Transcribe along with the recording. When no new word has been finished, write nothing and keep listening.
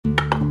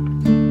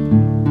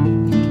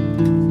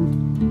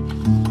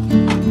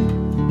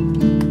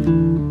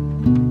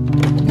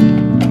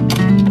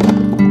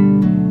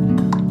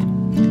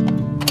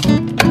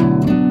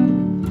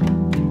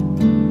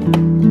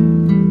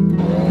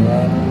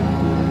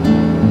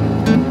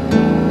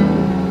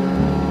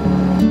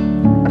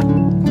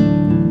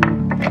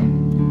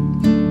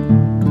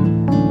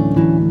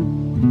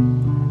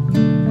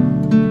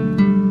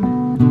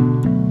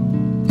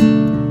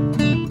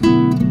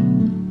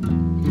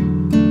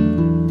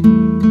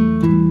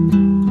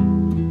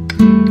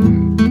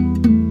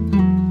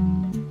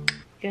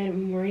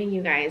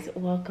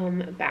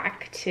welcome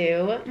back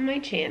to my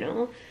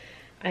channel.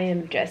 I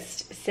am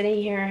just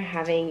sitting here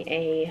having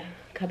a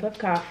cup of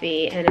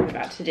coffee and I'm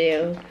about to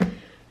do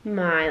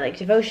my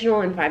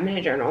devotional and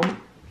 5-minute journal.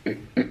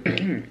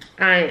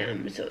 I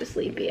am so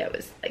sleepy. I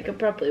was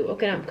abruptly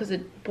woken up because the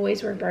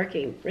boys were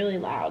barking really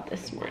loud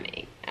this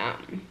morning.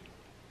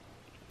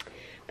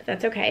 But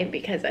that's okay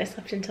because I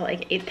slept until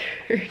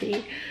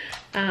 8:30.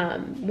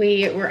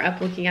 We were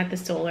up looking at the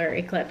solar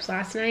eclipse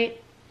last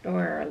night,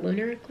 or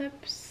lunar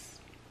eclipse.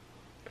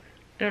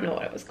 I don't know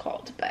what it was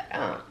called, but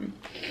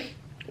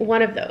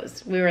one of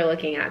those we were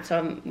looking at.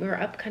 So we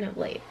were up kind of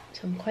late,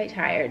 so I'm quite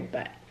tired.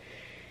 But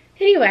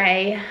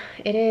anyway,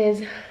 it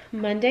is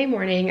Monday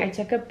morning. I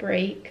took a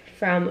break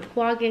from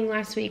vlogging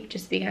last week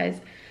just because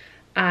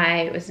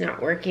I was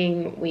not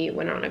working. We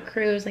went on a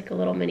cruise, a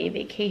little mini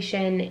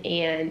vacation,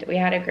 and we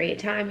had a great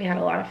time. We had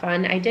a lot of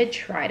fun. I did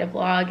try to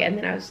vlog, and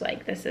then I was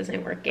like, this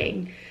isn't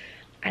working.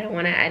 I don't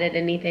want to edit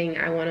anything.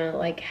 I want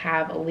to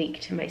have a week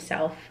to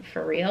myself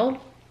for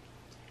real.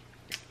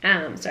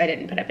 So I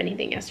didn't put up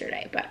anything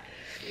yesterday, but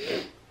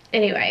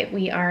anyway,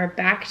 we are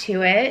back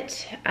to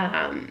it.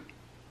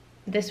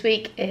 This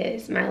week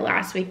is my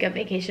last week of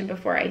vacation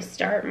before I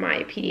start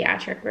my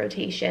pediatric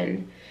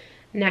rotation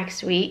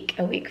next week,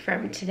 a week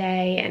from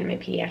today, and my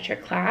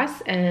pediatric class,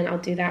 and I'll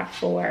do that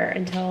for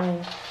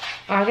until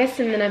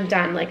August, and then I'm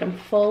done. I'm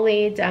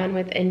fully done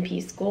with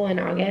NP school in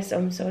August, so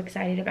I'm so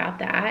excited about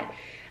that.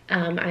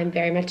 I'm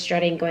very much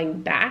dreading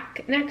going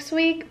back next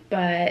week,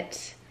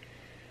 but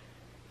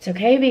it's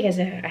okay because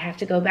I have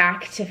to go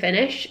back to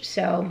finish.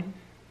 So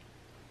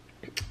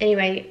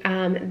anyway,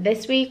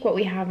 this week what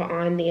we have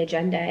on the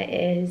agenda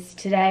is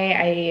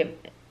today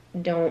I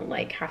don't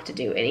have to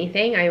do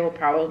anything. I will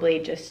probably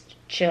just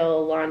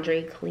chill,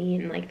 laundry,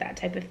 clean, that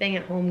type of thing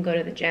at home, go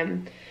to the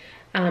gym.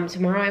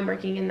 Tomorrow I'm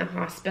working in the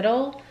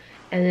hospital,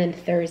 and then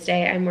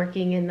Thursday I'm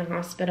working in the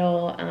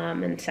hospital,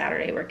 and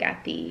Saturday work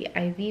at the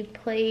IV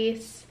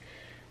place.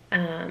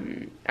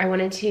 I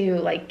wanted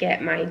to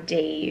get my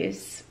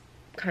days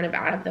kind of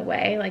out of the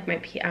way, my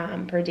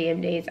per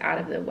diem days out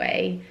of the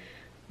way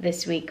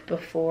this week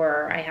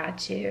before I had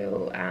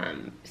to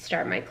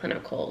start my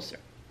clinicals.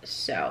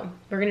 So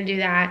we're gonna do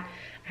that.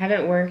 I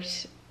haven't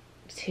worked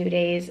 2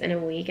 days in a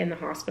week in the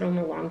hospital in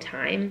a long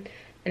time,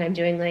 and I'm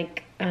doing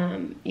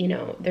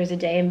there's a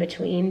day in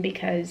between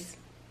because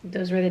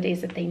those were the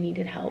days that they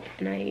needed help,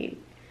 and I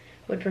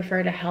would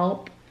prefer to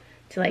help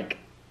to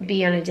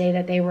be on a day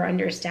that they were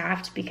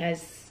understaffed,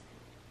 because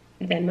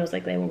then most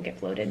likely I won't get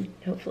floated.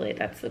 Hopefully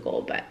that's the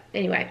goal. But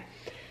anyway,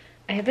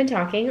 I have been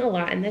talking a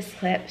lot in this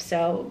clip,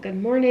 so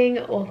good morning,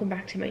 welcome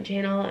back to my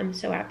channel. I'm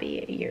so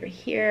happy you're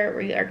here.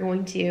 We are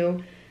going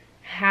to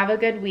have a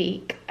good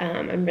week.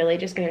 I'm really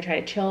just going to try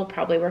to chill,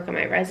 probably work on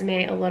my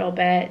resume a little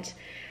bit,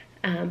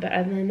 but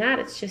other than that,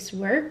 it's just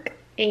work,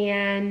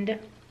 and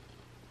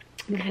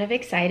I'm kind of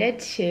excited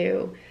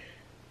to,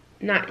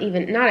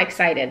 not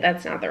excited,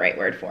 that's not the right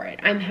word for it.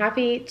 I'm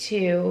happy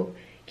to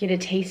get a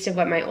taste of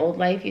what my old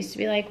life used to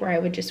be like, where I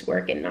would just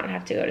work and not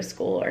have to go to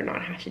school or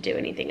not have to do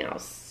anything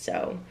else.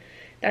 So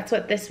that's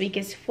what this week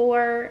is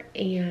for,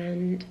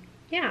 and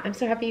yeah, I'm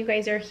so happy you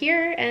guys are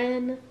here,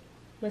 and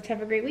let's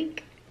have a great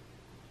week.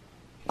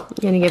 I'm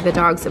gonna give the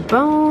dogs a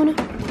bone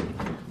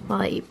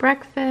while I eat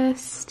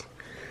breakfast.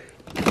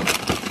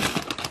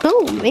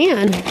 Oh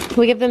man,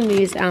 we give them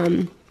these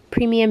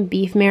premium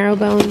beef marrow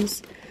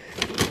bones.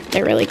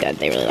 They're really good.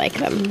 They really like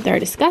them. They're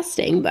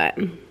disgusting, but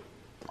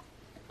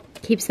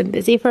keeps them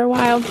busy for a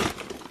while.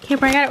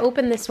 Camper, I gotta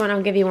open this one.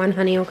 I'll give you one,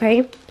 honey,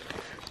 okay?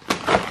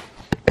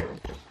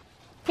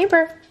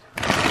 Camper.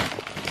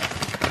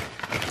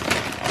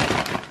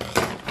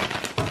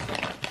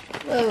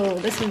 Whoa,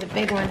 this one's a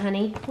big one,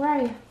 honey. Where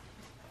are you?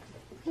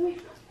 Come here.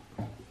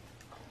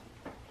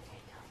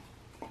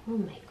 Oh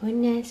my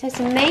goodness,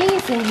 that's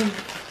amazing.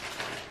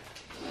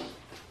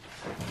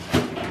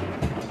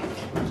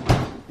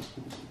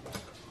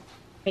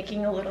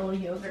 Making a little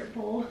yogurt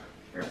bowl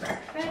for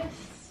breakfast.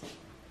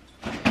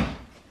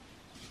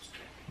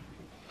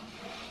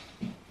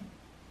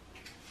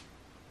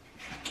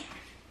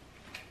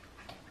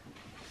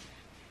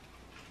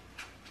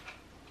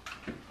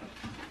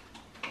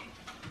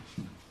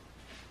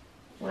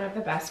 One of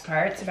the best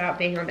parts about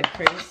being on the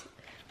cruise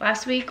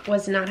last week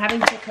was not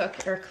having to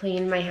cook or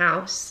clean my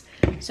house.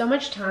 So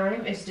much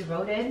time is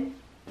devoted,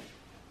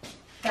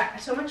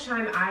 so much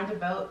time I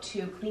devote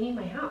to cleaning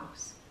my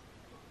house.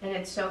 And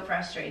it's so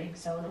frustrating,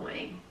 so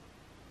annoying.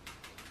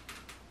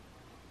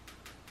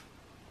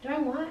 Do I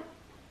want?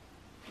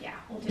 Yeah,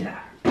 we'll do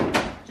that.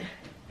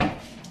 I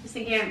was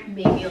thinking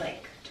maybe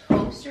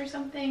toast or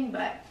something,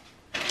 but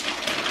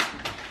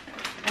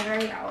I've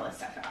already got all this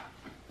stuff out.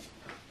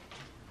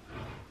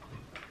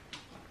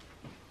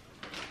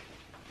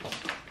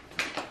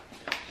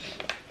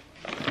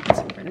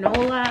 Some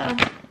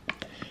granola,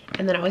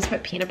 and then I always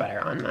put peanut butter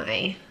on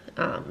my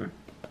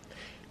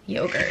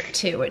yogurt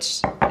too,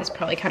 which is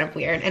probably kind of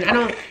weird. And I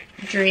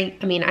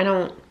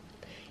don't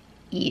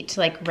eat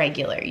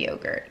regular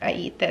yogurt. I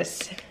eat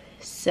this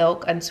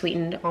Silk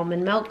unsweetened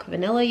almond milk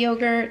vanilla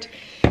yogurt.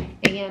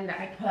 It and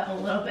I put a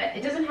little bit,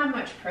 it doesn't have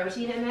much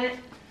protein in it.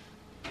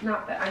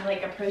 Not that I'm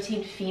like a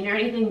protein fiend or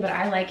anything, but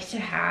I like to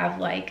have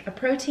like a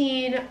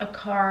protein, a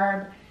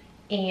carb,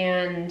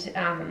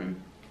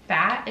 and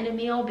fat in a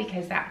meal,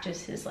 because that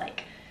just is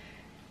like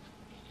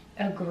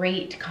a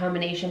great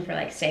combination for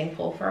like staying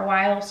full for a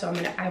while. So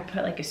I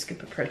put like a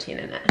scoop of protein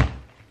in it.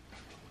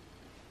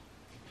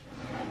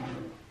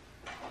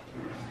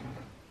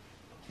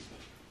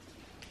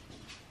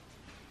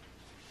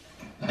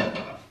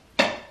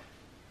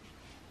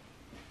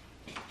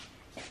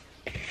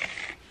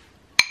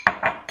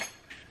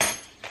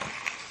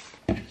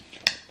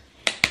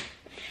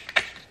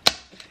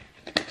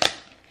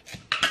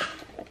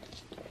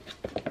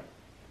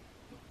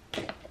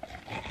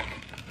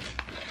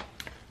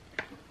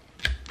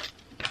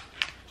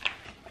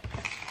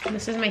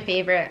 This is my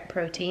favorite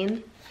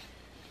protein.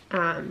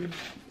 I've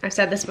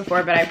said this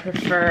before, but I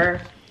prefer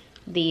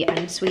the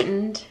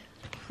unsweetened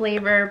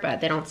flavor,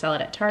 but they don't sell it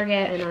at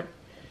Target, and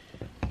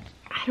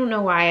I don't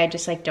know why. I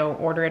just like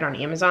don't order it on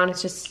Amazon.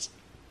 It's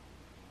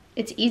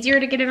easier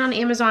to get it on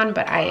Amazon,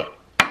 but I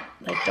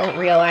like don't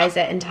realize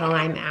it until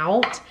I'm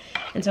out,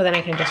 and so then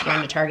I can just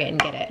run to Target and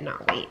get it and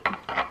not wait.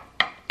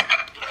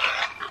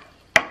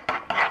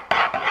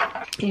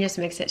 You just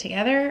mix it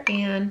together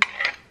and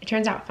it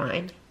turns out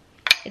fine.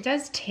 It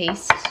does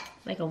taste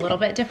like a little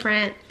bit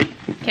different.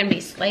 Can be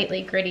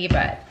slightly gritty,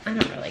 but I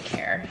don't really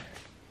care.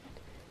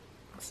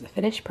 It's the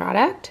finished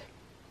product.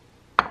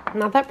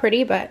 Not that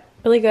pretty, but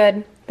really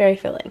good, very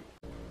filling.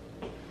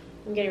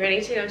 I'm getting ready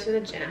to go to the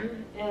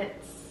gym.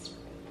 It's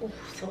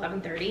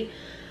 11:30.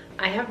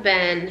 I have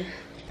been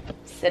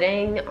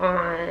sitting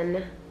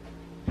on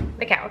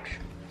the couch.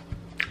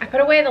 I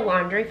put away the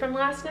laundry from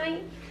last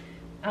night,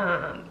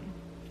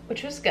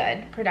 which was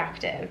good,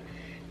 productive,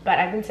 but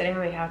I've been sitting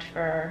on the couch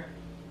for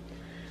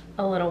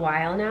a little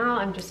while now.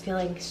 I'm just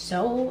feeling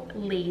so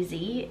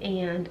lazy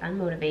and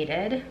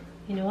unmotivated.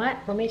 You know what?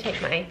 Let me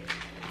take my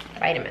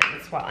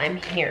vitamins while I'm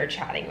here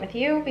chatting with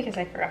you, because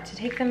I forgot to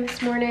take them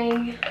this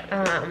morning.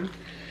 Yeah,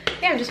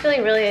 I'm just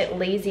feeling really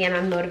lazy and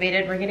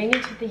unmotivated. We're getting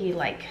into the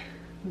like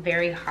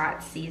very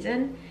hot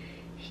season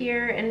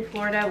here in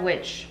Florida,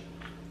 which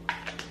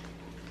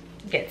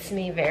gets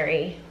me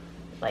very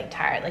like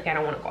tired. Like I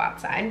don't want to go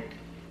outside.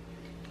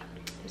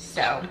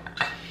 So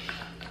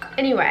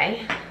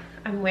anyway,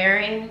 I'm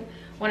wearing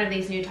one of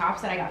these new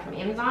tops that I got from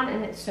Amazon,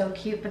 and it's so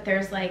cute, but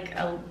there's like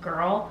a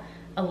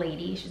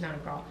lady, she's not a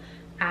girl,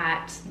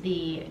 at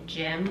the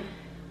gym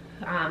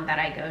that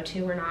I go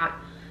to. We're not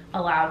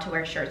allowed to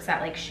wear shirts that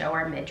like show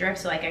our midriff,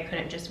 so like I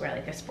couldn't just wear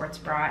like a sports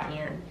bra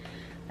and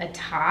a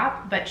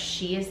top, but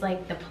she is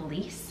like the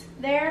police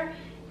there.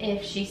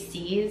 If she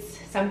sees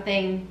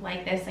something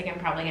like this, like I'm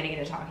probably gonna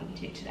get a talking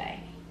to today,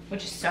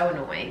 which is so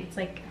annoying. It's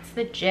like, it's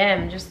the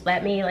gym, just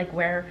let me like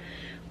wear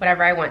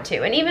whatever I want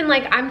to. And even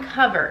like I'm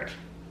covered.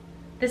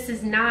 This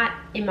is not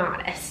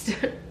immodest.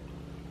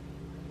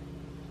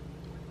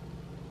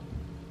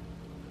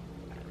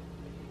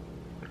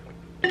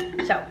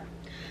 So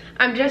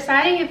I'm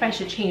deciding if I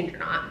should change or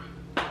not.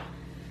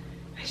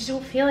 I just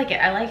don't feel like it.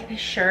 I like this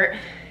shirt.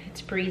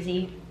 It's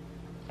breezy,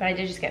 but I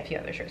did just get a few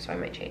other shirts, so I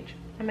might change.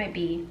 I might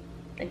be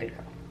a good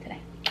girl today.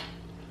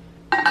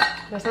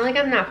 But it's not like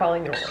I'm not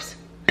following the rules.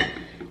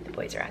 The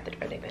boys are at the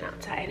door. They've been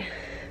outside.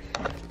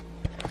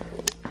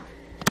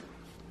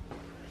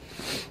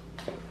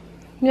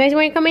 You guys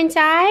want to come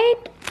inside?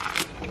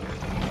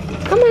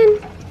 Come on.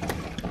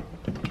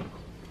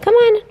 Come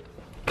on.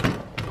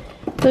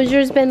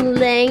 Hoosier's been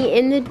laying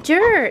in the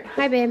dirt.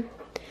 Hi, babe.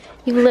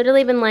 You've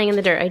literally been laying in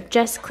the dirt. I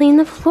just cleaned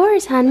the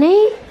floors,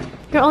 honey.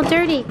 You're all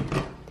dirty.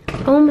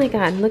 Oh my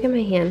God, look at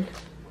my hand.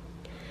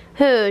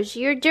 Hoosh,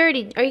 you're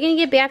dirty. Are you gonna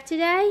get bath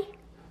today?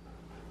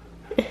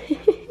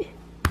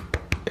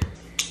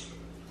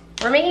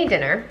 We're making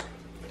dinner.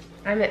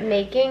 I'm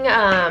making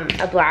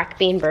a black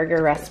bean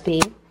burger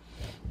recipe.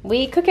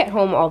 We cook at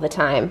home all the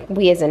time,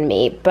 we as in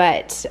me,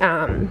 but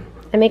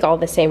I make all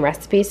the same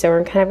recipes, so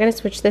we're kind of gonna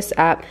switch this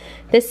up.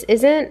 This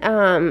isn't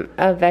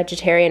a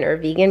vegetarian or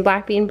vegan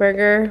black bean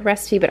burger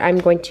recipe, but I'm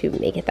going to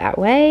make it that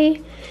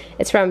way.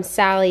 It's from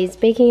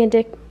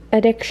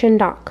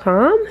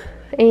sallysbakingaddiction.com,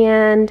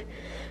 and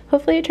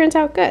hopefully it turns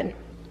out good.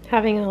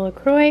 Having a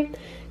LaCroix.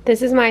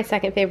 This is my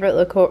second favorite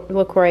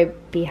LaCroix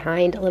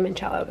behind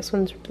limoncello. This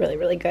one's really,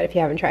 really good. If you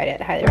haven't tried it,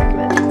 I highly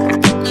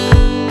recommend.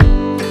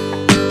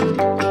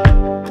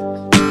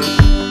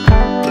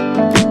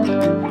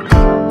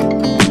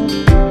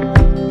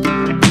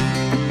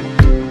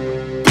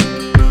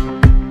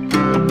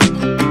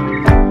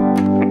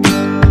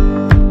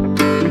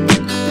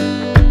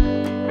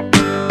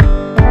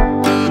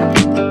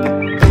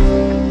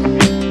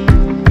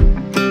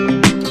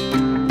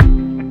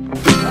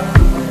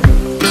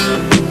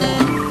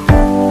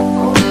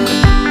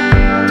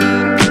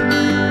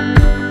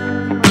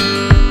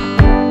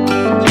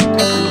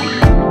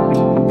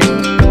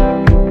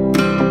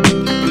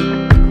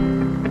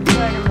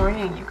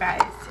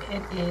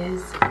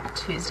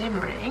 Tuesday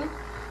morning.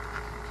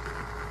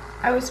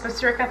 I was supposed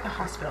to work at the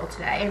hospital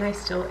today, and I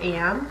still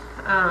am,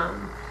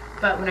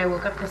 but when I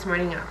woke up this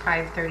morning at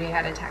 5:30, I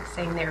had a text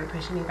saying they were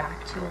pushing me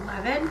back to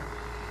 11.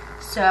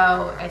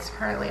 So it's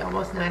currently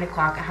almost 9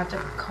 o'clock. I have to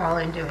call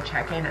and do a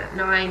check-in at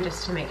 9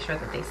 just to make sure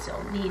that they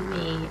still need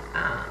me.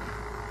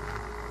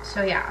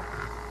 So yeah,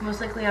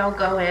 most likely I'll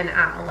go in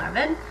at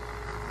 11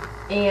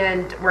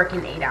 and work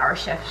an 8-hour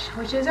shift,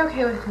 which is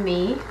okay with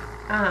me,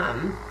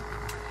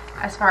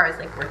 as far as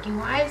like working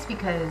wise,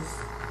 because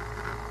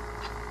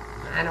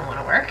I don't want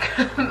to work.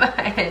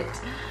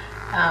 But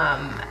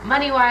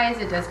money wise,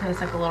 it does kind of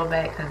suck a little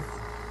bit because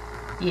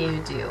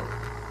you do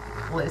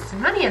lose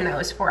some money in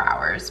those 4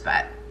 hours,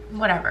 but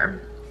whatever.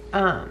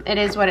 It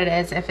is what it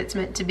is. If it's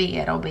meant to be,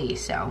 it'll be.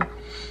 So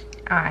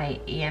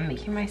I am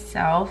making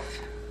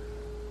myself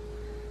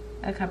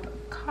a cup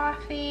of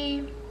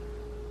coffee,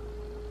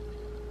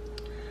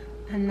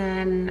 and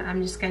then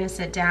I'm just gonna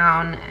sit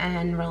down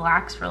and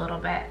relax for a little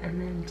bit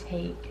and then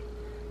take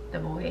the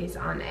boys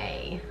on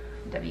a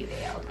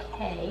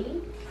WALK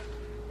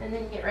and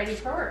then get ready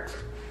for work.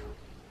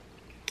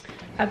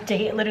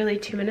 Update literally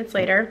 2 minutes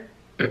later.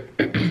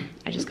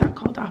 I just got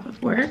called off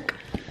of work.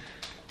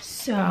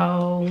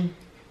 So,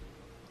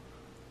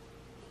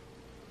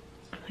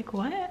 I'm like,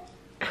 what?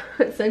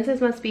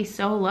 Census must be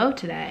so low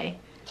today.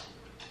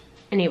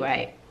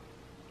 Anyway,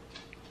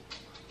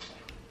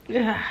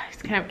 I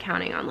was kind of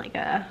counting on like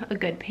a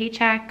good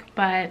paycheck,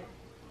 but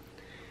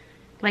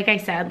like I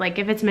said, like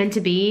if it's meant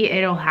to be,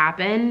 it'll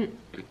happen.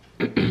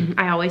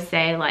 I always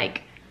say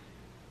like,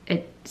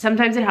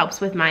 sometimes it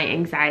helps with my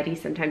anxiety,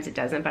 sometimes it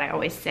doesn't, but I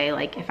always say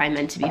like if I'm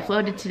meant to be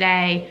floated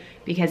today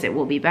because it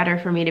will be better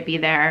for me to be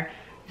there,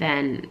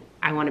 then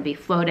I want to be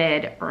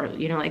floated, or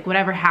you know, like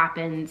whatever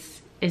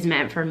happens is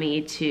meant for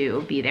me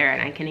to be there,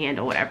 and I can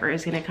handle whatever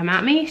is going to come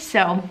at me.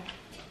 So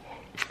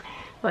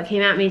what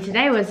came at me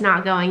today was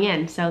not going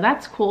in, so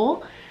that's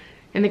cool.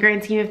 In the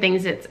grand scheme of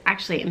things, it's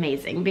actually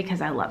amazing because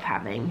I love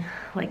having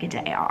like a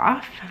day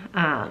off.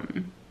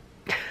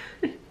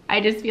 I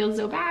just feel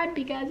so bad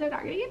because I'm not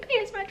gonna get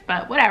paid as much,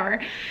 but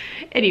whatever.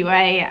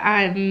 Anyway,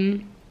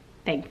 I'm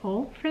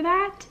thankful for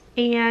that,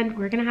 and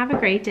we're gonna have a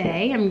great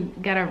day. I'm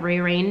gonna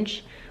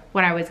rearrange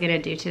what I was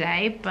gonna do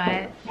today,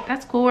 but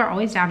that's cool. We're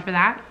always down for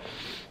that.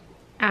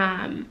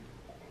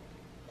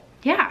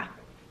 Yeah.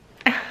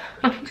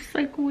 I'm just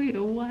like, wait,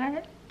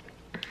 what?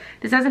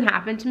 This hasn't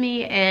happened to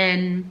me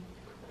in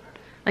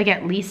like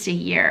at least a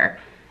year.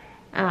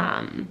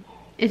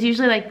 It's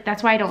usually like,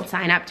 that's why I don't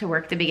sign up to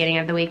work the beginning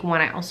of the week.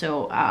 One, I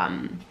also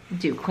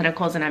do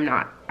clinicals, and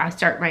I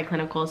start my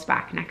clinicals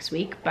back next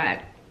week,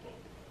 but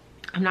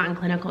I'm not in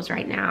clinicals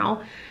right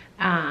now.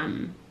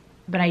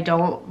 But I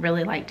don't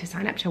really like to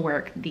sign up to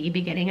work the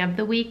beginning of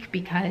the week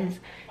because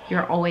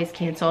you're always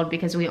canceled,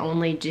 because we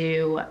only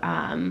do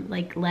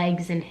like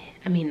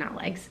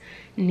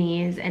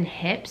knees and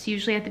hips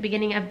usually at the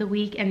beginning of the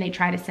week, and they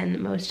try to send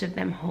most of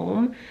them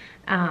home.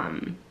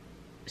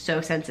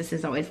 So census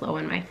is always low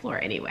on my floor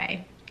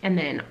anyway. And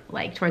then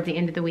like towards the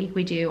end of the week,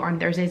 we do on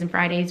Thursdays and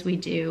Fridays, we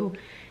do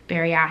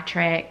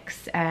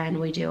bariatrics, and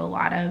we do a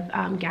lot of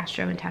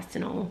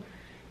gastrointestinal,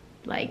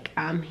 like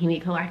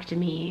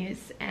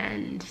hemicolectomies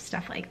and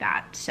stuff like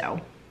that.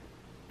 So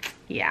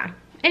yeah,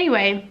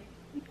 anyway,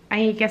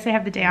 I guess I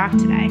have the day off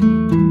today.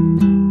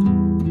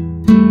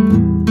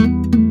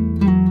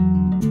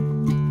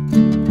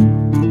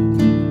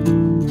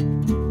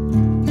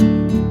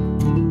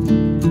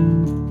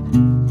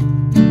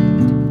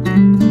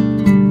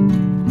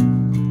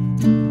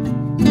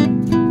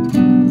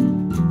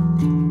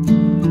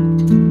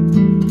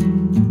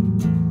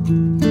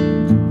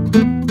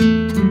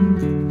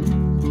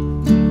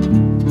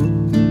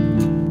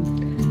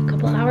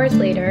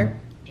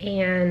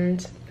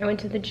 And I went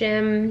to the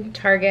gym,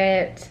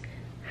 Target,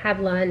 had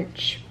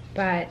lunch,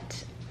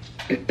 but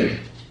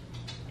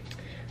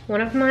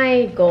one of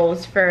my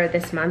goals for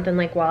this month, and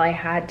like while I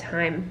had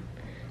time,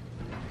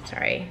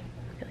 sorry,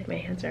 I feel like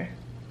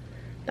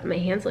thought my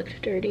hands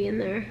looked dirty in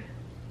there.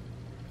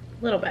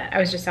 A little bit. I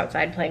was just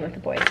outside playing with the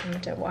boys and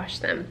had to wash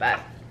them, but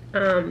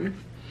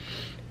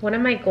one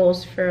of my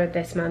goals for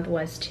this month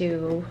was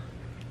to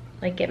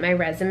like get my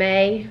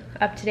resume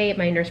up to date,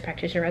 my nurse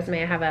practitioner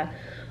resume. I have a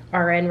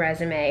RN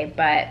resume,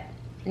 but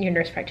your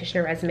nurse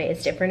practitioner resume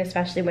is different,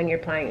 especially when you're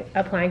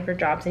applying for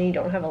jobs and you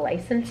don't have a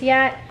license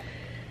yet.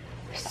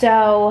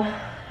 So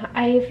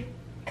I've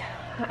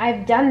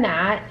done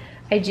that.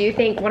 I do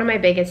think one of my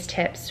biggest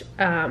tips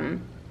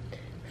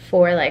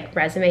for like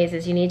resumes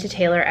is you need to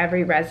tailor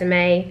every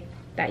resume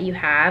that you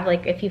have.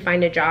 Like if you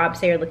find a job,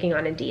 say you're looking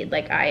on Indeed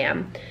like I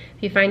am,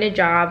 if you find a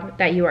job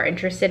that you are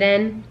interested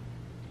in,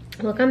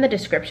 look on the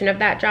description of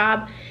that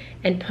job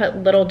and put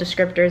little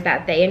descriptors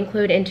that they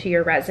include into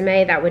your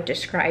resume that would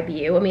describe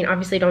you. I mean,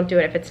 obviously don't do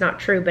it if it's not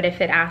true, but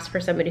if it asks for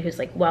somebody who's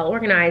like well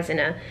organized and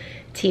a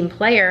team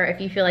player,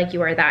 if you feel like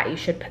you are that, you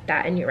should put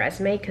that in your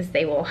resume because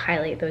they will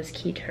highlight those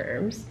key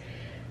terms.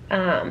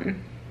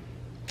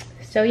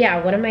 So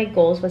yeah, one of my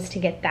goals was to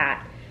get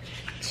that,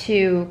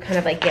 to kind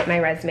of like get my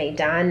resume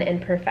done and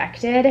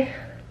perfected.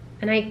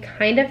 And I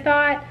kind of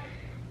thought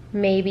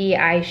maybe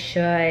I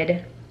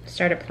should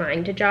start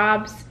applying to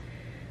jobs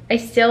I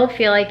still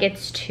feel like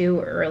it's too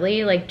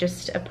early. Like,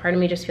 just a part of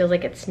me just feels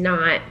like it's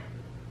not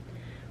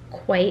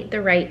quite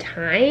the right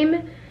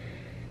time.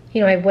 You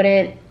know, I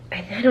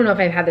don't know if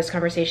I've had this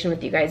conversation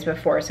with you guys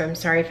before, so I'm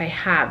sorry if I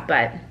have,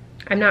 but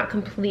I'm not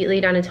completely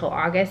done until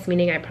August,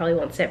 meaning I probably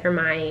won't sit for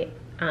my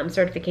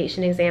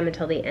certification exam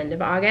until the end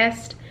of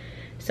August.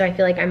 So I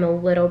feel like I'm a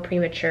little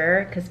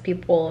premature because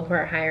people who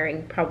are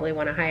hiring probably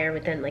want to hire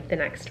within like the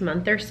next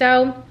month or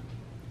so.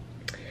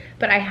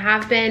 But I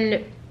have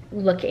been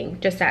looking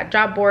just at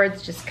job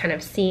boards, just kind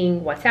of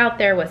seeing what's out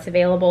there, what's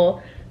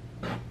available.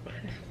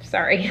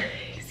 Sorry,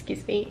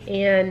 excuse me.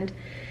 And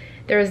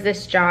there was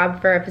this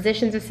job for a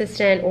physician's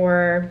assistant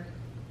or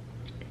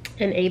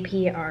an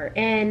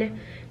APRN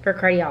for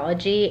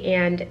cardiology.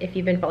 And if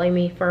you've been following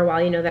me for a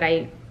while, you know that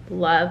I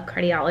love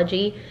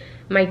cardiology.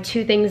 My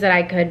two things that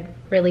I could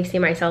really see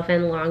myself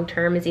in long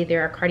term is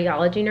either a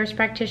cardiology nurse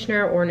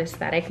practitioner or an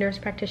aesthetic nurse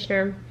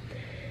practitioner.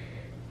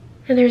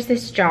 And there's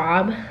this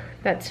job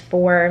that's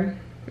for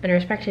a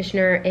nurse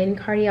practitioner in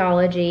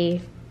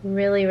cardiology,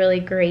 really, really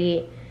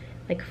great,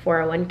 like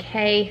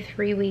 401k,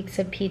 3 weeks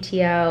of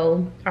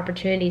PTO,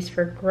 opportunities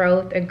for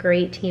growth, a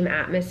great team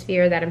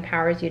atmosphere that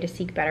empowers you to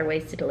seek better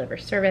ways to deliver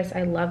service.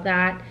 I love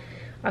that.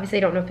 Obviously,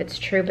 I don't know if it's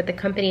true, but the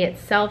company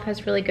itself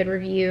has really good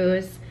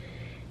reviews.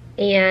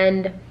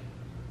 And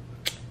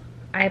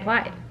I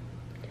applied.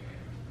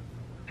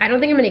 I don't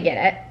think I'm gonna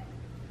get it.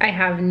 I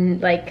have no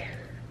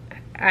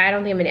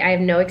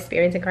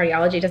experience in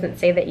cardiology. It doesn't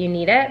say that you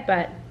need it,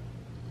 but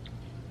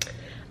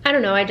I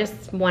don't know, I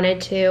just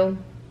wanted to.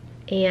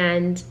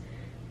 And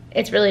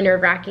it's really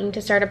nerve-wracking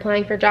to start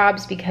applying for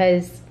jobs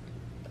because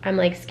I'm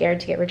like scared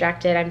to get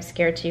rejected. I'm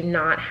scared to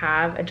not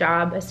have a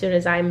job as soon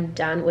as I'm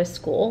done with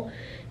school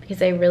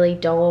because I really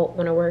don't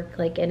want to work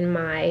like I don't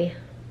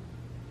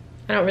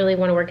really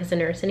want to work as a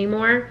nurse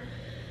anymore.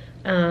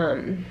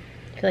 I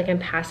feel like I'm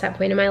past that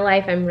point in my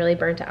life. I'm really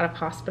burnt out of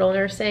hospital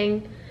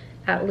nursing,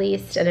 at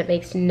least, and it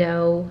makes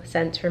no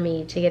sense for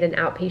me to get an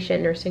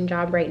outpatient nursing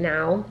job right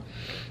now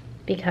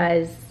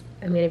because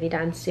I'm going to be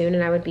done soon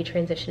and I would be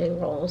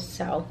transitioning roles.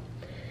 So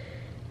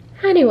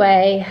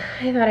anyway,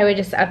 I thought I would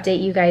just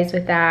update you guys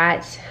with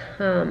that.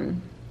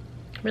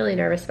 Really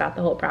nervous about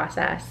the whole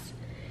process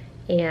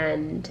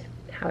and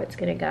how it's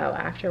going to go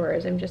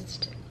afterwards.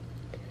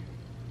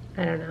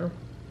 I don't know.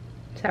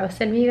 So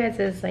send me you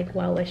guys' like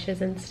well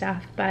wishes and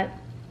stuff, but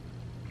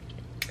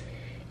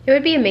it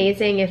would be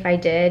amazing if I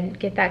did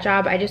get that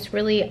job. I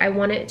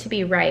want it to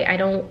be right.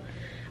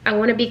 I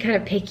want to be kind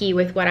of picky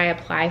with what I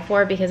apply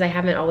for because I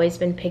haven't always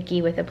been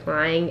picky with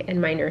applying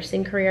in my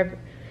nursing career,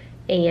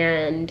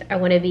 and I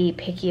want to be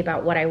picky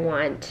about what I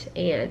want,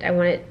 and I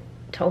want it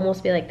to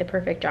almost be like the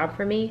perfect job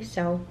for me,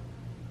 so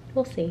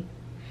we'll see.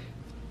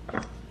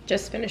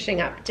 Just finishing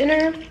up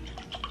dinner.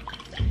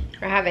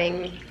 We're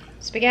having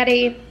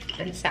spaghetti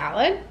and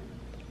salad.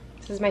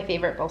 This is my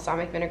favorite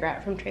balsamic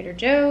vinaigrette from Trader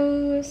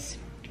Joe's.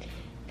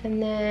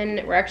 And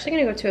then we're actually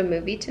gonna go to a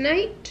movie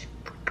tonight.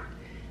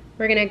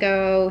 We're gonna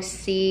go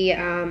see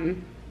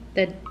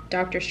the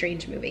Doctor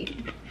Strange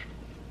movie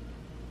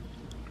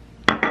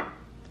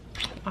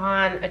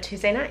on a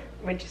Tuesday night,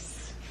 which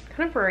is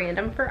kind of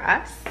random for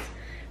us,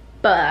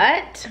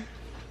 but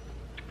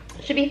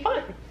it should be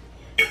fun.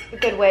 A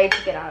good way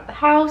to get out of the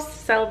house,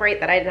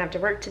 celebrate that I didn't have to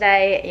work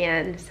today,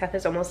 and Seth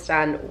is almost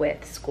done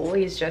with school.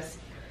 He's just,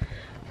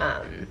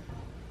 I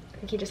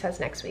think he just has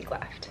next week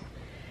left.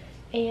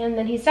 And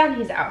then he's done,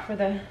 he's out for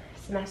the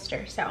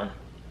semester, so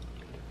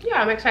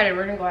yeah, I'm excited.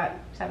 We're gonna go at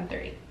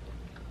 7:30,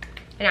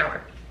 an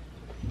hour.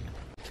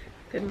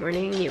 Good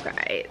morning, you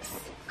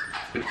guys.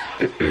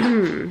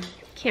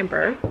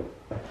 Camper,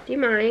 do you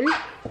mind?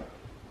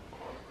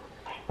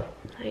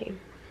 Hi,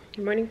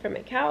 good morning from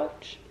my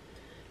couch.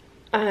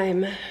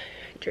 I'm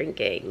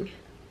drinking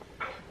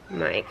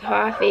my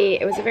coffee.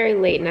 It was a very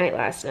late night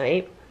last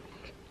night.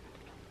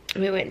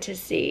 We went to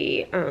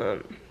see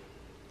the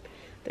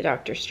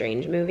Doctor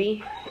Strange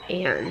movie,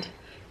 and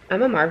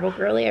I'm a Marvel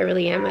girly. I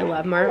really am. I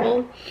love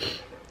Marvel.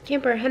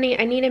 Camper, honey,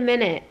 I need a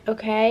minute,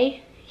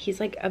 okay?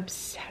 He's like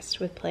obsessed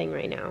with playing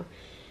right now.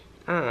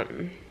 What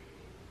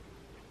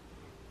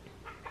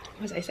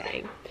was I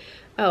saying?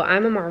 Oh,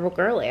 I'm a Marvel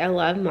girly. I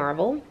love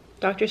Marvel.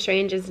 Doctor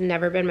Strange has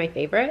never been my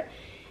favorite.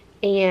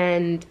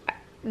 And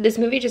this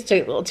movie just took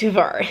it a little too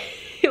far.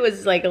 It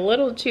was like a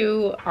little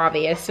too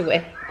obvious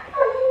with,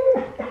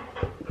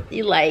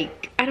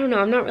 like, I don't know,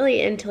 I'm not really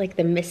into like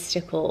the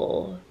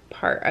mystical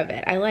part of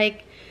it. I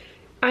like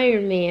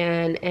Iron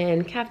Man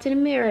and Captain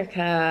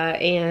America,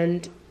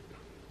 and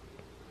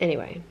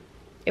anyway,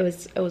 it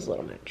was a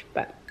little much,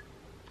 but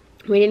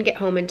we didn't get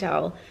home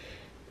until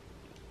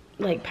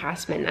like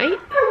past midnight,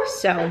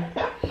 so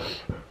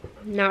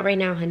not right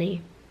now,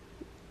 honey.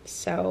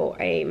 So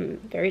I'm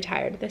very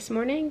tired this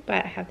morning,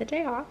 but I have the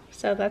day off,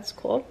 so that's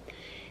cool.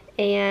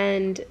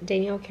 And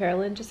Danielle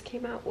Carolyn just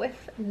came out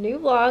with a new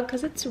vlog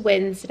because it's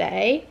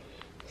Wednesday.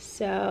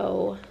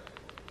 So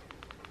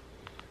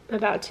I'm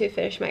about to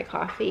finish my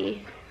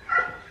coffee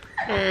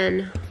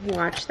and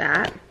watch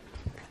that.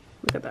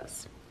 Look at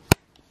this.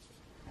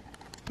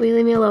 Will you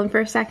leave me alone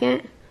for a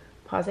second?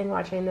 pausing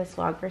watching this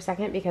vlog for a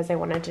second because I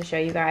wanted to show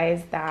you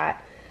guys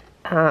that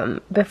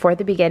before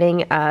the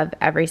beginning of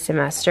every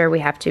semester, we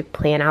have to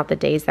plan out the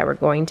days that we're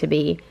going to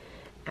be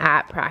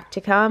at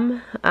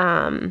practicum,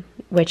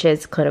 which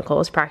is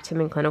clinicals.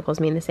 Practicum and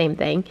clinicals mean the same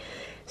thing.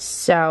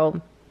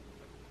 So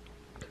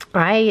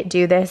I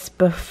do this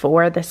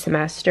before the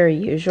semester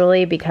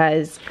usually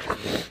because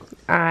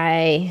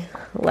I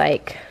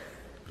like,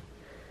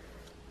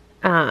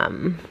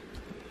 sorry,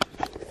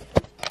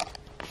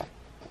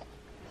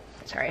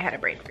 I had a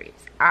brain freeze.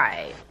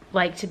 I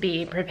like to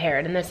be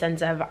prepared in the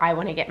sense of I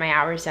want to get my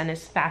hours done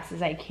as fast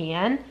as I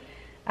can,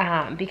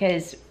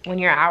 because when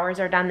your hours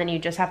are done, then you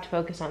just have to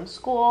focus on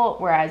school.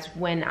 Whereas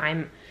when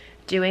I'm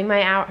doing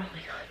my oh my god,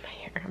 my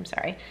hair, I'm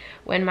sorry.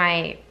 When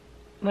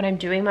I'm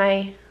doing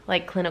my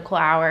like clinical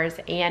hours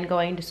and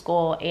going to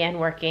school and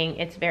working,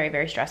 it's very,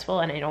 very stressful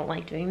and I don't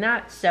like doing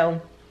that.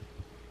 So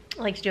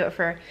I like to do it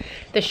for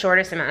the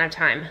shortest amount of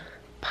time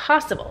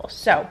possible.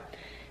 So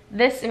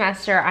this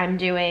semester I'm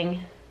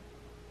doing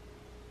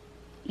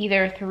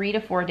either 3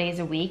 to 4 days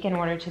a week in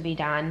order to be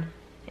done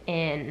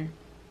in,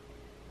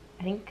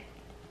 I think,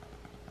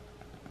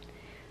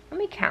 let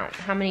me count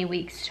how many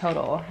weeks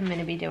total I'm going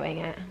to be doing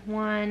it.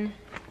 1,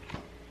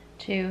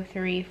 2,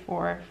 3,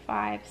 4,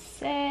 5,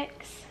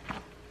 6,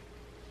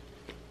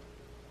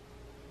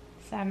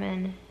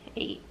 7,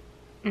 8.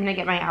 I'm going to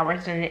get my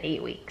hours done in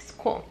 8 weeks.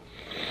 Cool.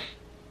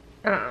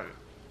 So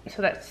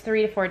that's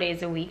 3 to 4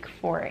 days a week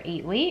for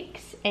 8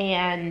 weeks.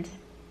 And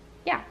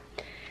yeah.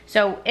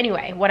 So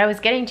anyway, what I was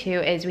getting to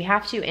is we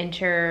have to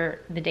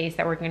enter the days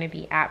that we're going to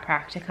be at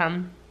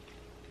practicum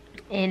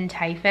in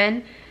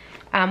Typhon.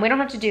 We don't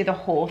have to do the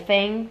whole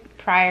thing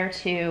prior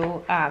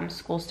to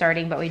school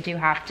starting, but we do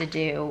have to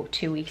do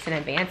 2 weeks in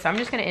advance. So I'm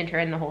just going to enter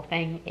in the whole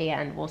thing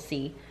and we'll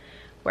see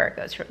where it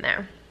goes from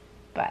there.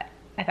 But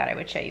I thought I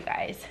would show you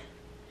guys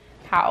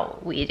how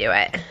we do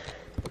it.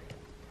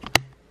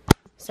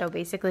 So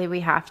basically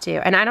we have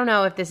to, and I don't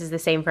know if this is the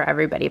same for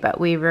everybody, but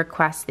we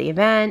request the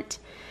event.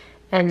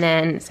 And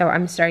then, so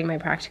I'm starting my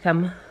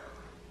practicum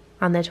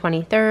on the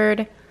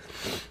 23rd.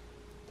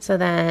 So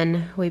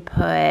then we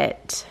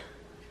put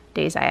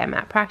days I am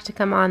at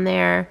practicum on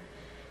there.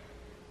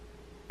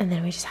 And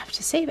then we just have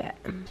to save it.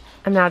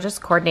 I'm now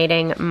just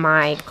coordinating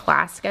my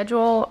class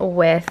schedule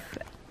with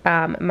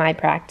my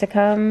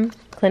practicum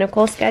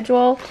clinical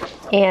schedule.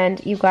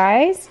 And you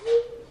guys,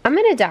 I'm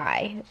gonna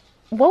die.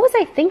 What was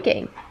I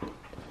thinking?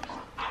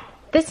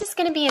 This is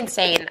gonna be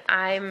insane.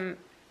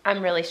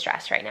 I'm really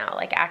stressed right now,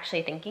 like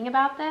actually thinking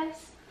about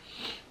this.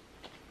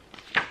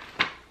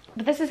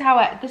 But this is how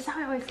I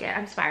always get.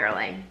 I'm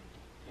spiraling.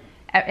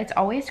 It's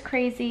always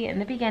crazy in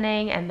the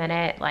beginning and then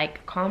it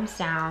like calms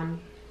down.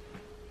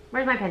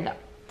 Where's my pen go?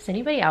 Does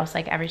anybody else,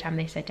 like every time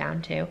they sit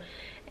down too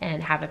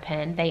and have a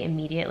pen, they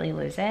immediately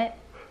lose it?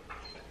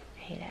 I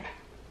hate it. I'm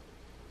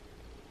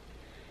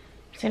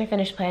just gonna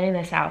finish planning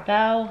this out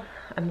though.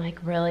 I'm like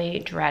really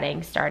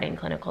dreading starting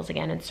clinicals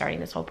again and starting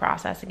this whole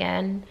process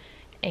again.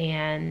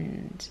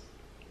 And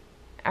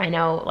I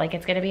know like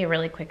it's gonna be a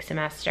really quick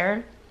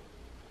semester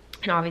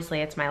and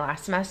obviously it's my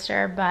last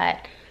semester,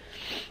 but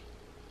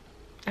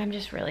I'm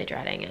just really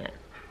dreading it.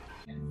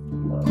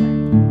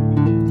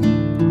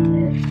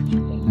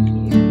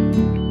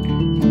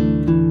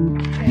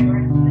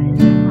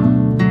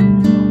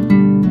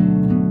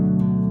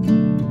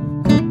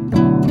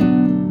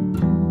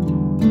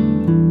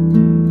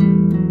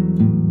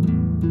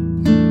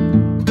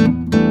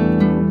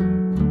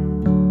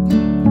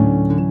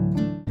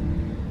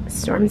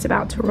 Storm's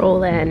about to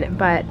roll in,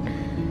 but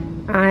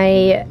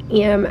I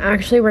am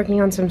actually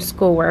working on some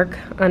schoolwork,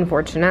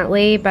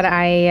 unfortunately, but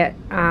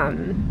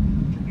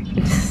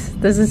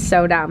this is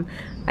so dumb.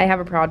 I have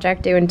a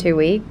project due in 2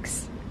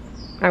 weeks.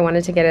 I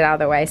wanted to get it out of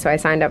the way, so I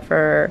signed up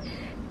for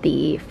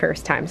the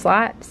first time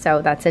slot.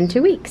 So that's in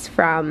 2 weeks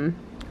from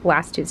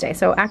last Tuesday.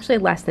 So actually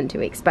less than 2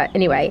 weeks, but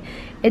anyway,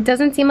 it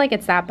doesn't seem like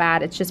it's that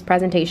bad. It's just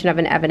presentation of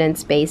an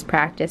evidence-based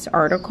practice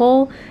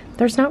article.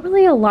 There's not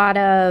really a lot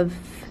of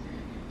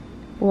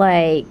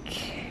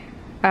like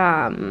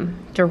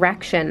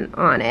direction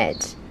on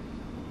it.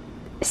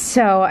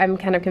 So I'm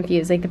kind of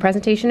confused. Like the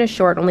presentation is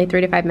short, only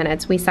 3 to 5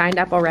 minutes. We signed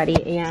up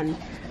already and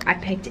I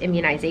picked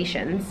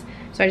immunizations.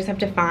 So I just have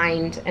to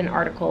find an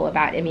article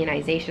about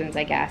immunizations,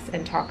 I guess,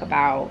 and talk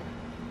about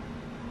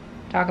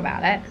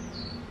it.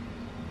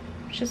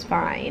 Which is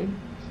fine.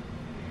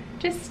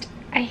 Just,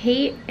 I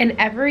hate in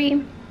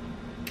every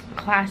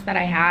class that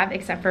I have,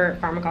 except for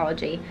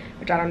pharmacology,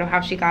 which I don't know how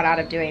she got out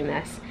of doing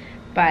this.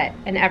 But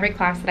in every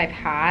class that I've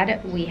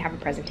had, we have a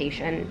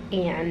presentation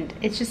and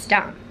it's just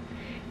dumb.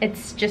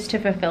 It's just to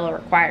fulfill a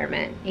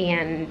requirement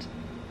and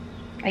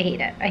I hate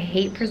it. I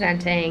hate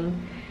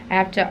presenting.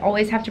 I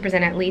always have to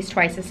present at least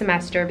twice a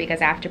semester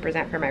because I have to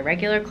present for my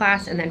regular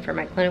class and then for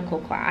my clinical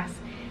class.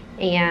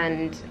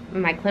 And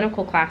my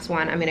clinical class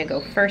one, I'm gonna go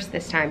first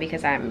this time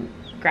because I'm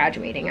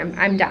graduating.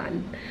 I'm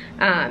done.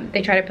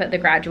 They try to put the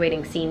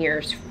graduating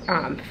seniors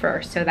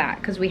first, so that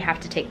because we have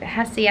to take the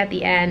HESI at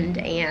the end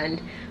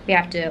and we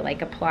have to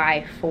like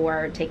apply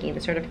for taking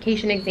the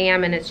certification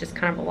exam and it's just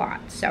kind of a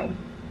lot. So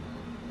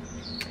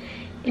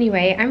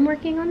Anyway, I'm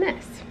working on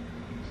this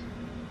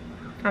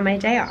on my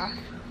day off,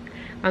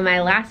 on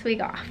my last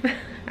week off.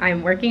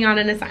 I'm working on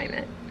an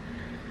assignment.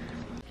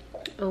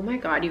 Oh my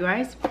God, you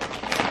guys.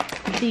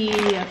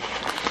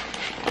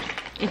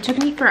 It took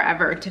me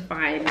forever to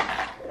find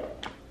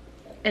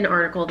an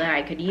article that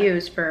I could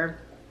use for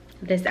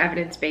this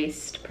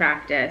evidence-based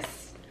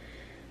practice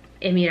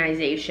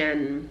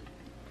immunization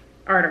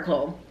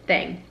article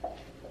thing.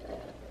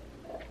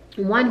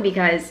 One,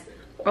 because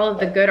all of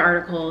the good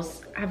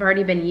articles have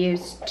already been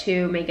used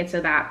to make it so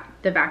that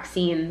the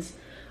vaccines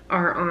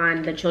are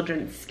on the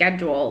children's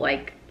schedule,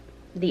 like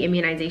the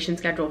immunization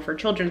schedule for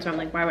children. So I'm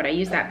like, why would I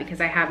use that?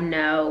 Because I have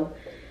no,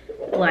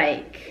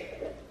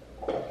 like,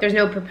 there's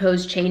no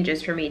proposed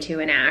changes for me to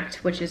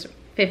enact, which is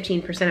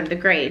 15% of the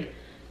grade.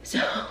 So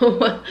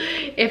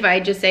if I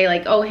just say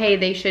like, oh, hey,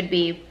 they should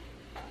be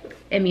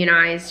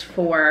immunized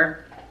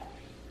for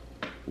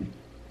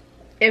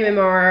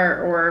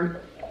MMR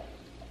or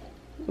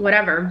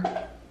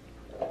whatever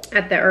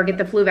or get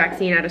the flu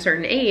vaccine at a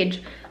certain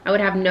age, I would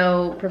have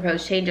no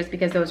proposed changes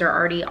because those are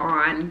already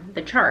on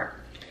the chart.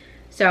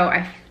 So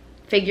I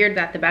figured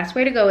that the best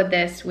way to go with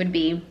this would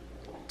be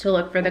to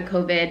look for the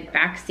COVID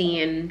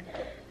vaccine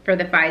for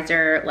the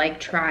Pfizer like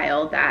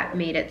trial that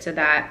made it so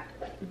that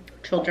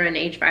children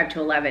age 5 to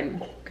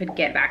 11 could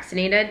get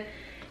vaccinated.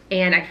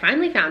 And I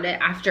finally found it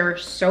after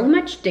so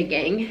much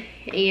digging,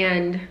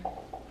 and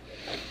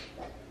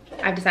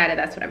I've decided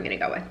that's what I'm gonna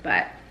go with,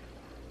 but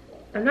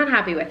I'm not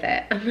happy with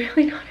it. I'm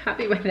really not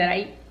happy with it.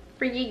 I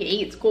freaking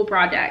hate school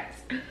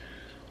projects.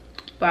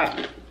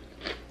 But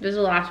this is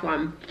the last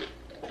one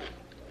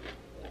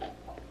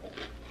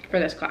for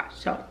this class,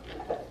 so.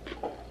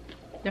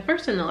 The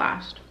first and the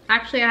last.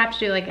 Actually, I have to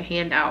do like a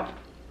handout,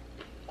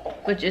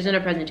 which isn't a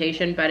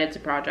presentation, but it's a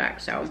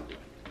project, so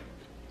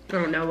I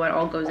don't know what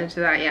all goes into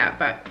that yet,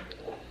 but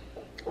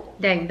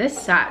dang, this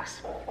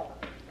sucks.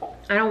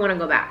 I don't want to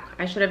go back.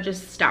 I should have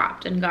just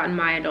stopped and gotten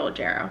my adult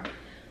Jarrow.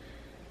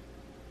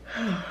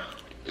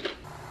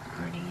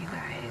 Morning, you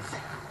guys.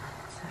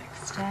 It's the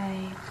next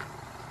day.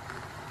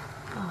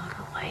 Oh,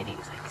 the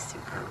lighting's like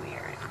super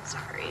weird. I'm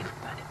sorry,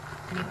 but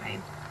anyway,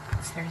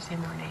 it's Thursday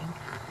morning.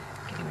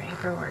 Getting ready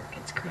for work.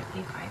 It's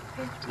currently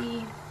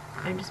 5:50.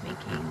 I'm just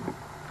making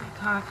my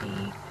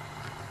coffee,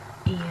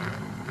 and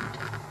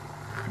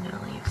I'm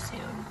gonna leave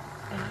soon.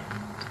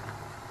 And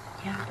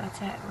yeah, that's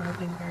it. We're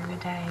hoping for a good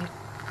day.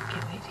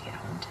 Can't wait to get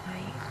home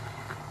tonight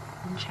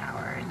and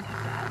shower and go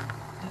to bed.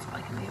 That's all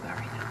I can think about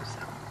right now, so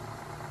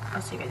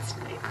I'll see you guys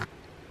tonight.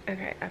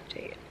 Okay,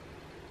 update.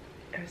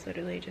 I was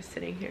literally just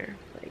sitting here,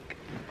 like,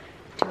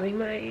 doing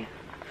my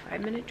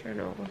 5-minute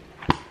journal,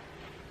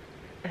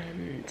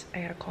 and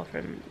I got a call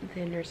from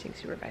the nursing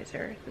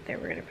supervisor that they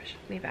were gonna push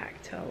me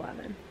back to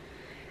 11,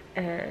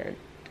 and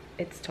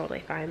it's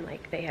totally fine.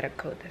 Like, they had a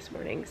code this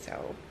morning,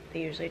 so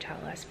they usually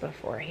tell us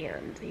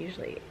beforehand.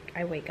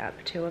 I wake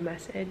up to a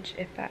message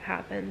if that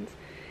happens,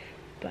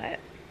 but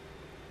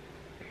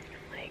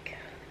I'm like,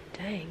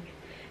 dang,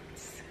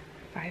 it's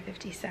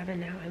 5:57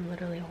 now. I'm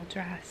literally all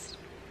dressed,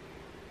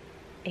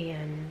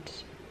 and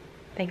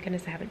thank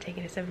goodness I haven't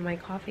taken a sip of my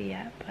coffee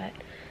yet, but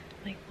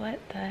I'm like, what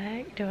the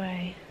heck do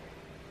I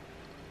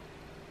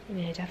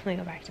mean, I definitely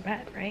go back to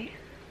bed, right?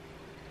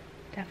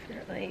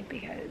 Definitely,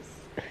 because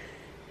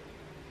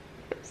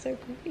I'm so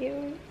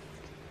confused.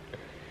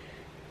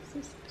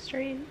 This is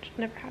strange.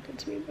 Never happened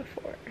to me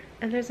before.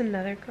 And there's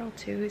another girl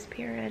too who's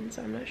PRN,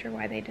 so I'm not sure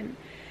why they didn't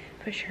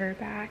push her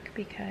back,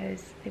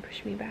 because they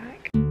pushed me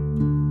back.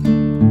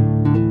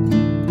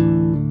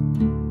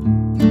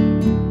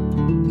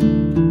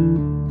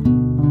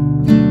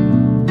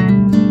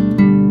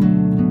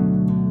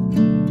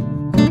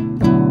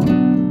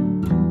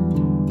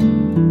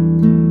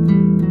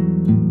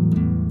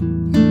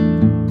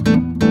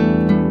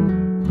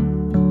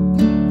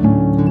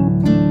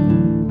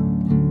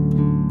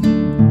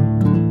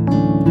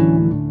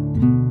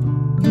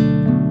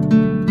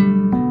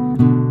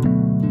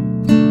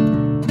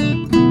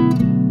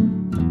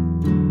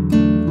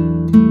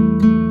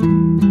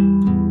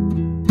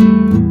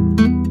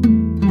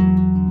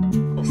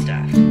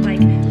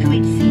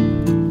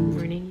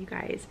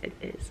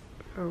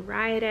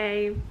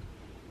 Friday.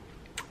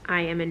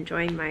 I am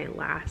enjoying my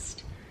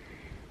last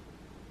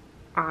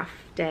off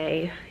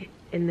day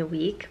in the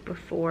week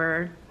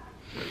before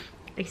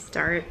I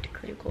start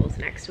clinicals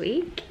next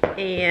week,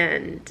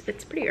 and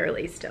it's pretty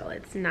early still.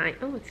 It's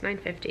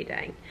 9:50,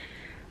 dang.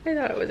 I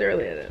thought it was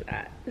earlier than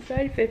that. It's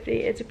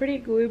 9:50. It's a pretty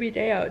gloomy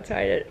day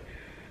outside.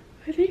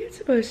 I think it's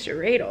supposed to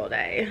rain all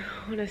day,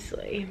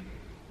 honestly,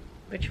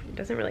 which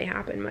doesn't really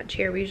happen much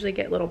here. We usually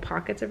get little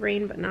pockets of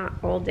rain, but not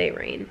all day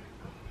rain.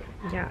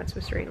 Yeah, it's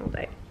supposed to rain all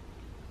day.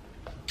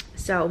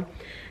 So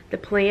the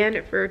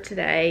plan for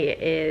today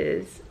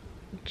is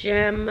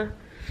gym.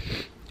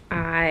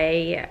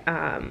 I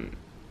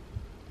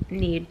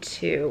need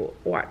to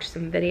watch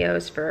some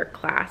videos for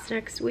class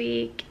next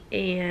week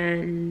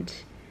and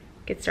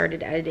get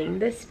started editing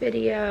this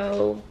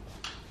video.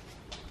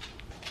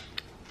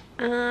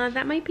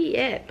 That might be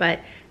it, but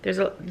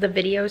the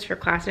videos for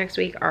class next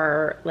week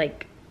are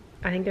like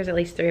I think there's at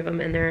least 3 of them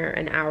and they're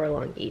an hour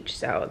long each.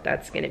 So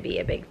that's gonna be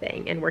a big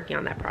thing, and working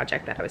on that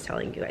project that I was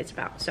telling you guys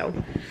about. So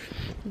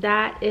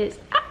that is,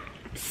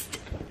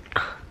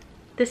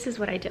 this is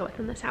what I deal with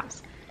in this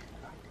house.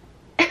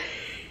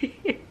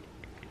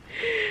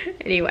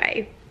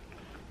 Anyway,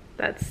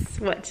 that's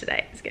what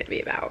today is gonna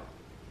be about.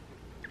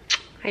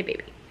 Hi,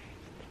 baby.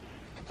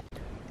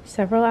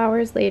 Several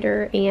hours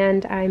later,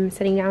 and I'm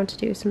sitting down to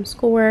do some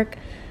schoolwork.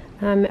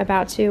 I'm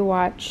about to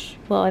watch,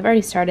 well, I've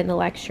already started the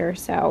lecture,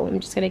 so I'm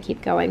just gonna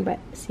keep going, but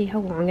see how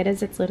long it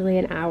is? It's literally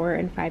an hour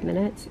and 5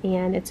 minutes,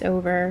 and it's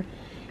over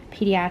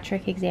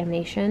pediatric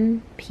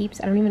examination.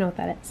 PEEPs, I don't even know what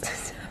that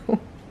is, so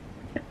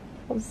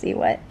we'll see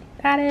what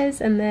that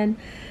is, and then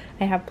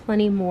I have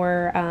plenty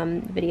more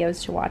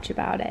videos to watch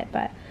about it,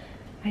 but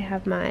I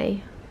have my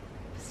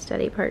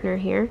study partner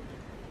here,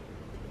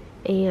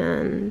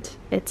 and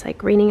it's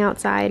like raining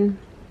outside.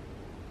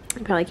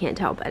 You probably can't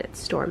tell, but it's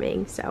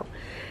storming, so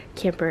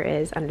Camper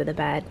is under the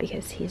bed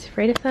because he's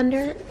afraid of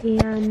thunder,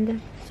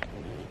 and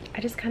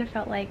I just kind of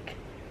felt like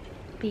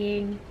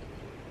being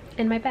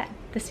in my bed.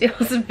 This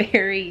feels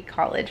very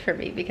college for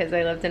me because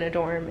I lived in a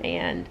dorm,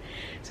 and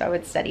so I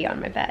would study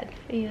on my bed,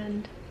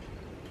 and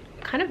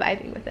I'm kind of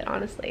vibing with it,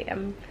 honestly.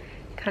 I'm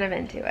kind of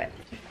into it.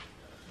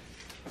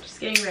 Just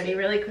getting ready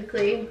really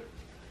quickly.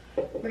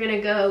 We're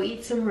gonna go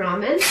eat some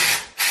ramen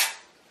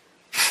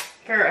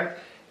for a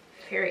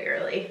very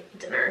early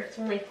dinner. It's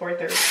only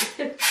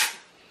 4:30.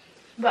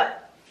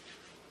 But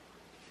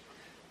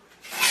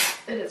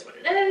it is what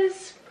it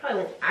is.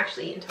 Probably won't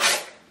actually eat until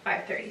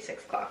like 5:30,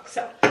 6 o'clock.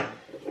 So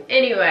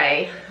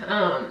anyway,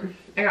 I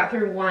got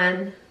through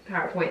one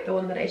PowerPoint, the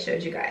one that I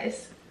showed you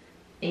guys.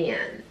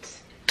 And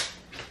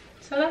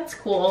so that's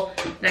cool.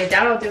 And I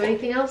doubt I'll do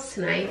anything else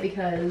tonight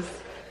because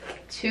I'm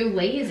too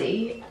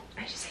lazy.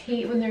 I just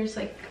hate when there's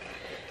like,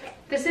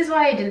 this is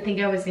why I didn't think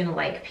I was gonna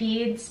like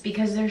Peds,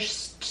 because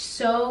there's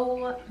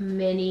so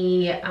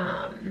many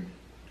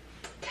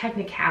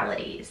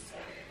technicalities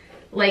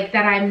like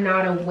that I'm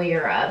not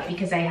aware of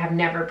because I have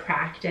never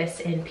practiced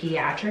in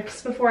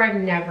pediatrics before. I've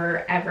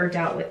never ever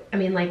dealt with, I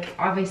mean, like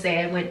obviously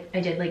I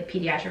did like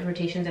pediatric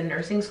rotations in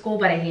nursing school,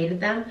 but I hated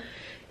them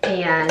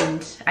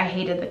and I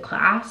hated the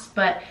class.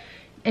 But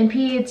in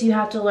Peds you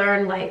have to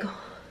learn like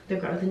the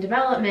growth and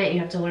development, you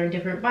have to learn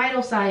different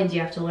vital signs,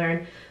 you have to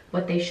learn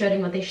what they should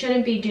and what they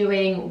shouldn't be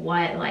doing,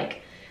 what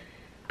like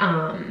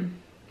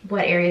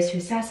what areas to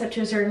assess up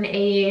to a certain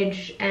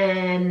age,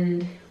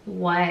 and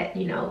what,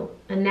 you know,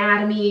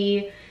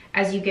 anatomy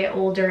as you get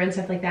older and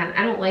stuff like that. And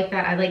I don't like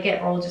that. I like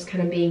it all just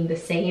kind of being the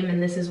same,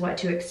 and this is what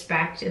to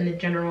expect in the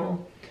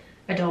general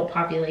adult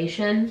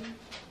population.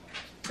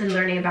 And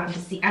learning about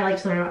disease, I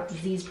like to learn about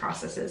disease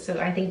processes, so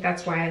I think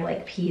that's why I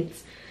like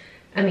Peds.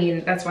 I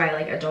mean, that's why I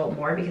like adult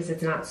more, because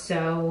it's not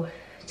so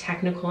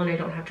technical and I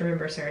don't have to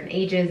remember certain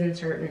ages and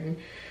certain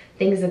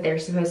things that they're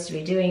supposed to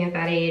be doing at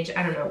that age.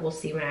 I don't know, we'll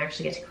see when I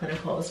actually get to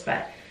clinicals,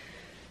 but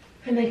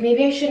I'm like,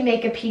 maybe I should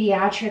make a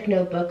pediatric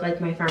notebook, like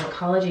my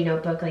pharmacology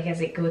notebook, like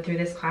as I go through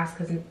this class,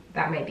 because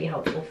that might be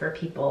helpful for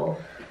people.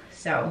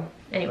 So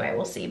anyway,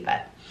 we'll see,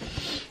 but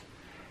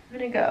I'm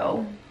gonna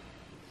go.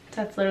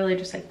 So that's literally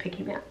just like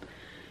picking me up.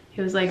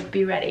 He was like,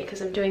 be ready,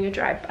 because I'm doing a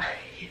drive-by.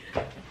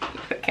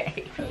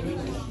 Okay.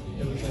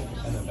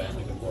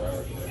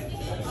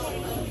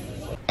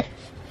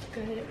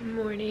 Good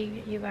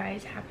morning, you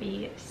guys.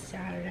 Happy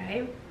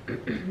Saturday.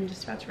 I'm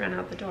just about to run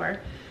out the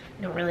door.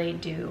 I don't really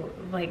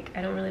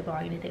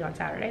vlog anything on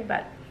Saturday,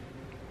 but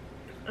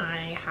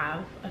I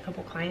have a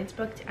couple clients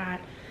booked at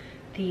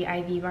the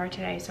IV bar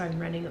today, so I'm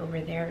running over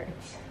there.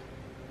 It's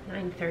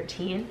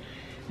 9:13.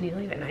 I need to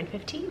leave at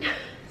 9:15,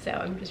 so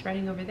I'm just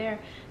running over there.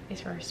 My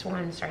first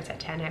one starts at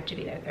 10. I have to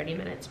be there 30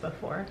 minutes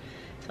before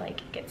to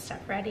like get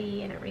stuff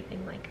ready and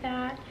everything like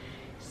that.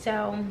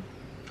 So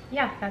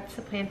yeah, that's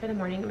the plan for the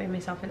morning. I made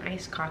myself an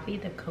iced coffee,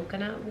 the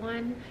coconut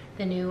one,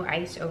 the new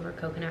iced over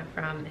coconut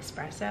from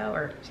Nespresso,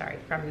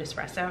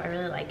 I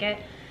really like it.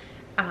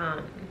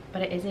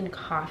 But it is in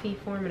coffee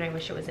form, and I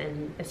wish it was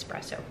in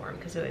espresso form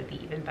because it would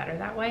be even better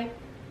that way.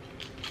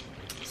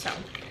 So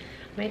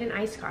I made an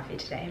iced coffee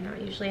today. I'm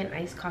not usually an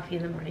iced coffee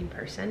in the morning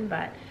person,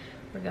 but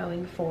we're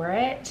going for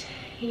it.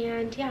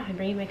 And yeah, I'm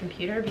bringing my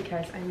computer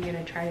because I'm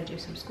gonna try to do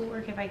some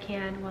schoolwork if I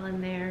can while I'm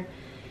there.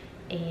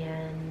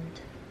 And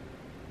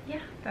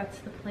yeah, that's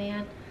the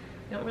plan.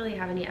 I don't really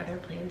have any other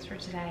plans for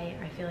today.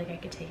 I feel like I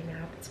could take a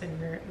nap. It's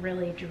been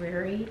really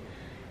dreary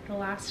the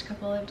last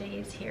couple of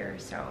days here,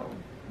 so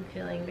I'm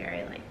feeling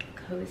very like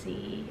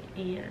cozy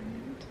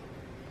and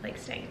like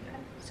staying in bed.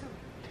 So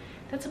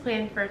that's the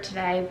plan for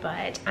today,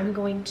 but I'm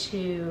going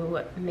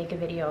to make a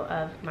video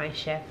of my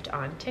shift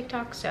on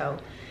TikTok, so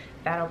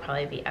that'll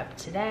probably be up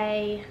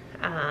today.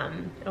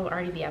 It'll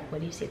already be up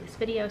when you see this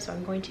video, so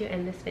I'm going to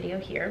end this video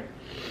here.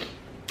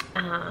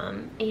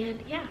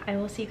 And yeah, I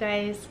will see you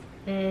guys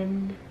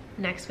in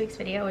next week's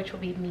video, which will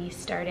be me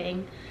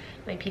starting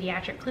my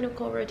pediatric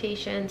clinical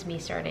rotations, me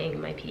starting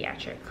my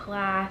pediatric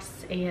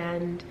class,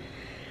 and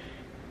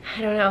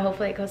I don't know,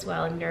 hopefully it goes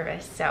well. I'm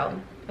nervous, so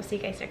I'll see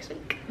you guys next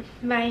week.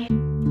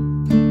 Bye.